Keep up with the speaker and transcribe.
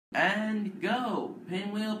And go!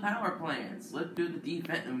 Pinwheel power plant. Slip through the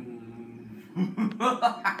defense.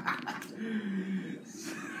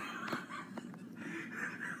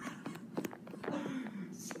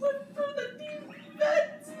 Slip through the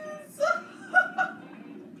defenses!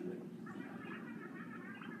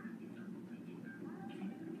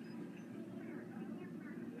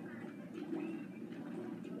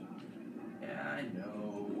 Yeah, I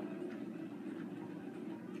know.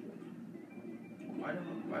 Why do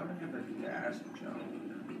I have a dash jump?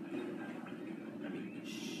 I mean,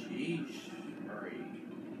 sheesh, hurry.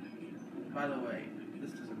 By the way,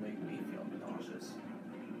 this doesn't make me feel nauseous.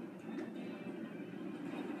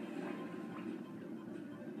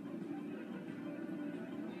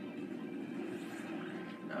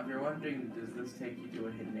 Now, if you're wondering, does this take you to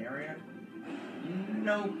a hidden area?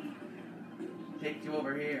 Nope. Take you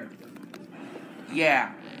over here.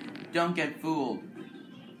 Yeah, don't get fooled.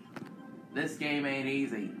 This game ain't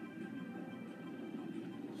easy.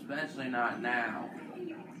 Especially not now.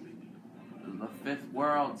 This is the 5th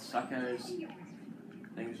world, suckers.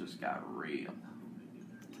 Things just got real.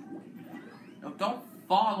 No, don't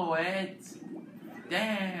follow it!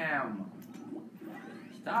 Damn!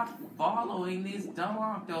 Stop following these dumb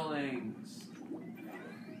octolings!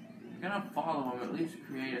 If you're gonna follow them, at least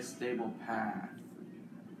create a stable path.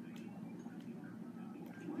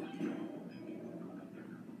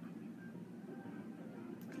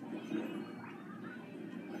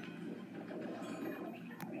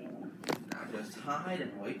 Just hide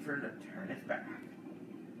and wait for him to turn it back.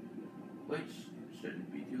 Which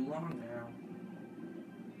shouldn't be too long now.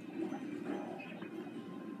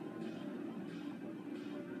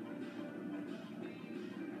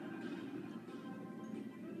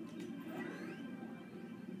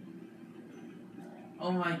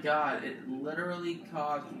 Oh my god, it literally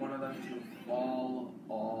caused one of them to fall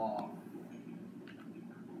off.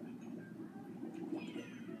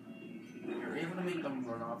 You're able to make them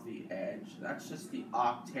run off the edge. That's just the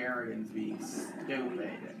Octarians being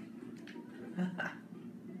stupid.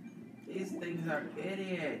 These things are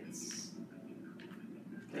idiots.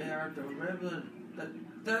 They are derivative.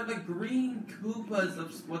 They're the green Koopas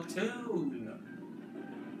of Splatoon.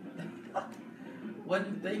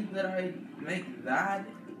 Wouldn't think that I'd make that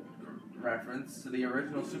reference to the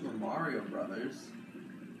original Super Mario Brothers,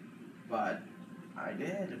 but I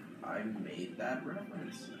did. I made that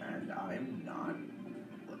reference, and I'm not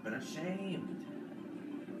flippin' ashamed.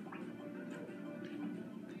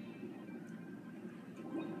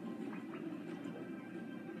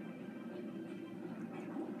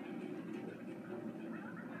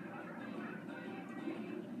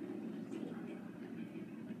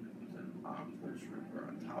 There's an Octopus Ripper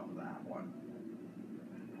on top of that one.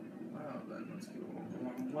 Well, then let's give him a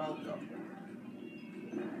warm welcome.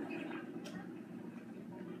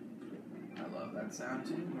 I love that sound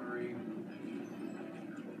too, Marie.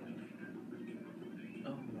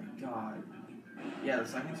 Oh my god. Yeah, the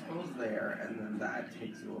second scroll's there, and then that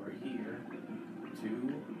takes you over here to...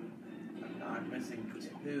 I'm not missing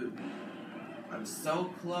 2. I'm so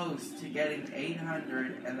close to getting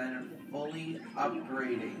 800 and then fully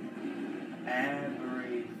upgrading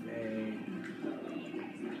everything.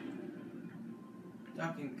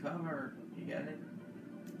 Duck and cover, you get it?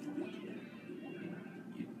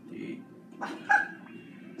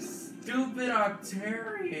 Stupid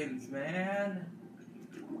Octarians, man.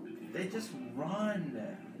 They just run.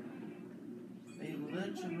 They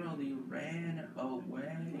literally ran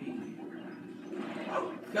away.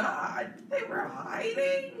 Oh god, they were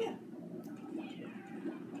hiding?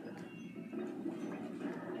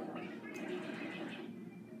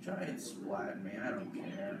 Try and splat me, I don't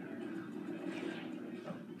care.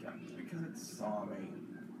 Oh god, because it saw me.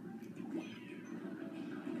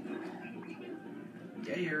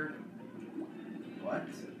 Gayer. What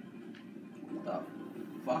the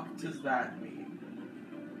fuck does that mean?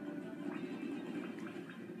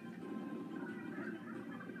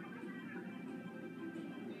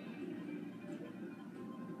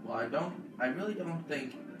 Well, I really don't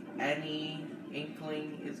think any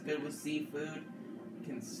inkling is good with seafood,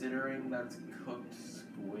 considering that's cooked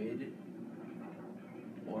squid,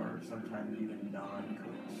 or sometimes even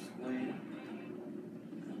non-cooked squid.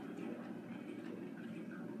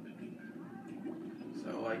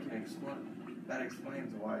 So I can explain, that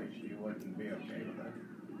explains why she wouldn't be okay with it.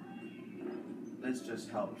 This just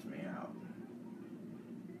helps me out.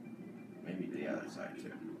 Maybe the other side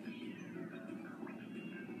too.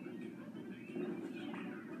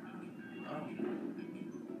 Oh.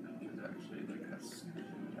 There's actually like a section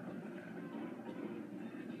down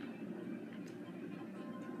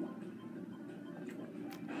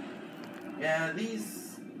there. Yeah,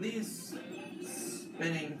 These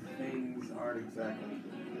spinning things aren't exactly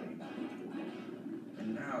good.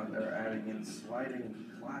 And now they're adding in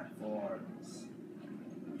sliding platforms.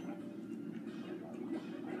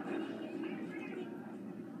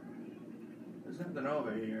 There's nothing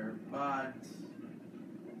over here, but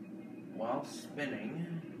while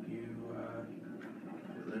spinning, you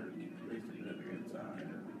at least a bit of a good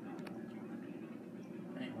time.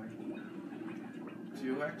 Anyway,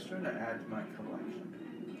 2 extra to add to my collection.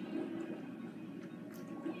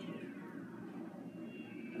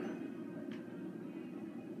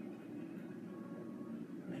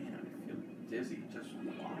 Man, I feel dizzy just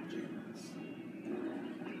watching this.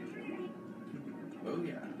 Oh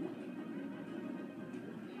yeah.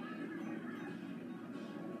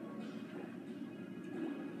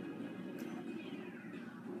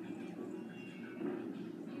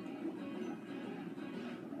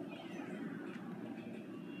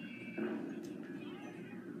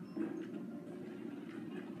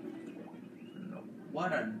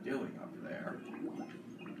 What I'm doing up there.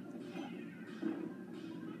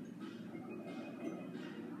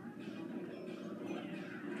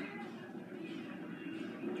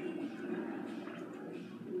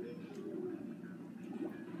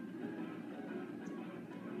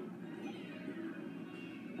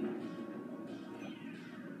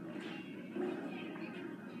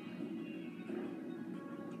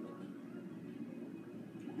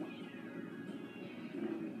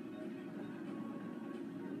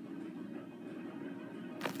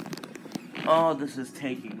 Oh, this is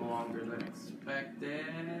taking longer than expected.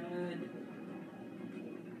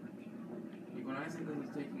 Like, when I say this is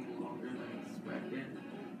taking longer than expected,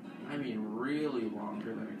 I mean really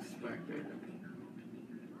longer than expected.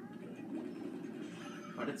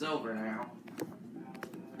 But it's over now.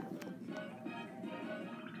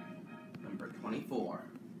 Number 24.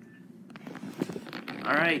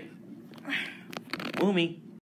 Alright. Umi.